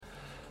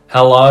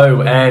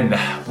Hello and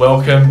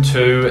welcome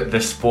to the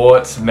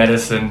Sports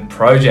Medicine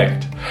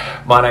Project.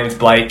 My name's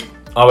Blake.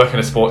 I work in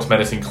a sports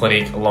medicine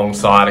clinic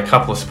alongside a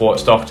couple of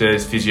sports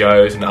doctors,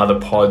 physios and other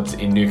pods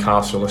in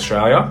Newcastle,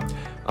 Australia.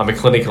 I'm a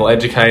clinical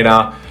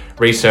educator,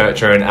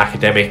 researcher and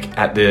academic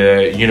at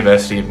the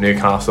University of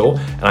Newcastle,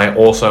 and I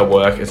also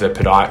work as a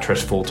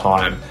podiatrist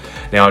full-time.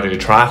 Now I do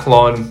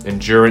triathlon,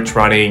 endurance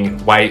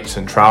running, weights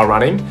and trail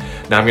running.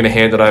 Now I'm going to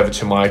hand it over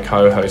to my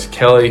co-host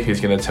Kelly,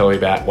 who's going to tell you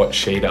about what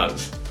she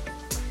does.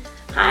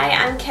 Hi,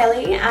 I'm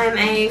Kelly. I'm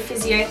a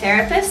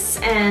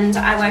physiotherapist and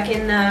I work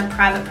in a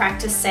private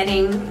practice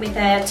setting with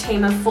a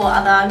team of 4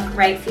 other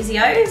great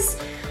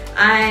physios.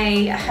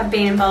 I have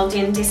been involved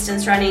in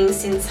distance running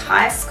since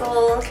high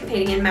school,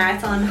 competing in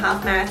marathon,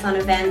 half marathon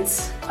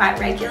events quite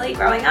regularly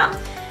growing up,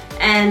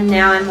 and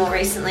now I'm more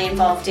recently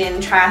involved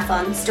in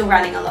triathlon, still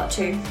running a lot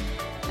too.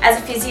 As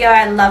a physio,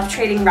 I love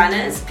treating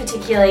runners,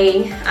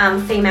 particularly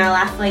female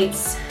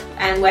athletes,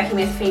 and working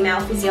with female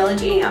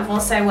physiology. I've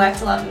also worked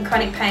a lot in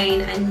chronic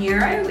pain and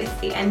neuro with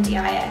the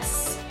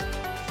NDIS.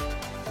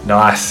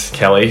 Nice,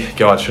 Kelly.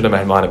 God, should have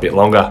made mine a bit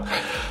longer.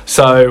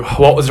 So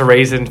what was the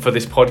reason for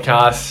this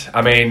podcast?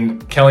 I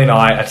mean, Kelly and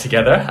I are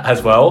together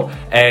as well,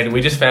 and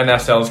we just found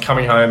ourselves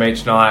coming home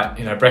each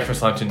night,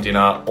 breakfast, lunch and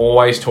dinner,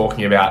 always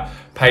talking about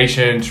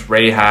patients,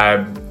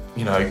 rehab,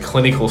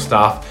 clinical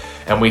stuff,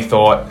 and we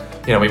thought,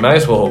 we may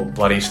as well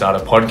bloody start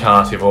a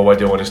podcast if all we're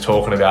doing is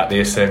talking about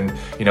this. And,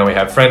 we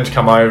have friends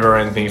come over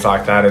and things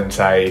like that and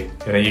say,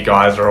 you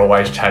guys are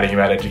always chatting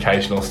about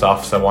educational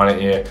stuff, so why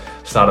don't you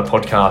start a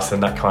podcast?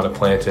 And that kind of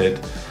planted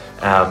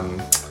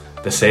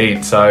the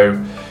seed.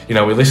 So, we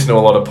listen to a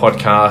lot of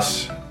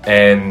podcasts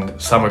and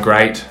some are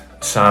great,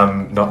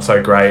 some not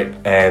so great,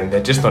 and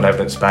they're just not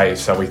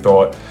evidence-based. So we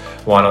thought,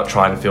 why not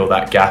try and fill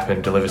that gap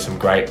and deliver some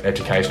great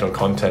educational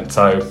content?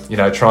 So,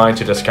 trying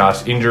to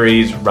discuss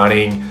injuries,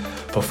 running,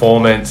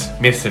 performance,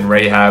 myths and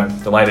rehab,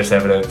 the latest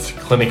evidence,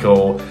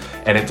 clinical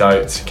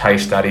anecdotes,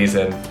 case studies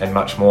and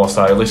much more.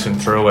 So listen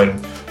through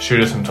and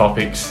shoot us some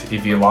topics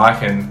if you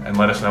like and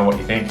let us know what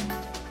you think.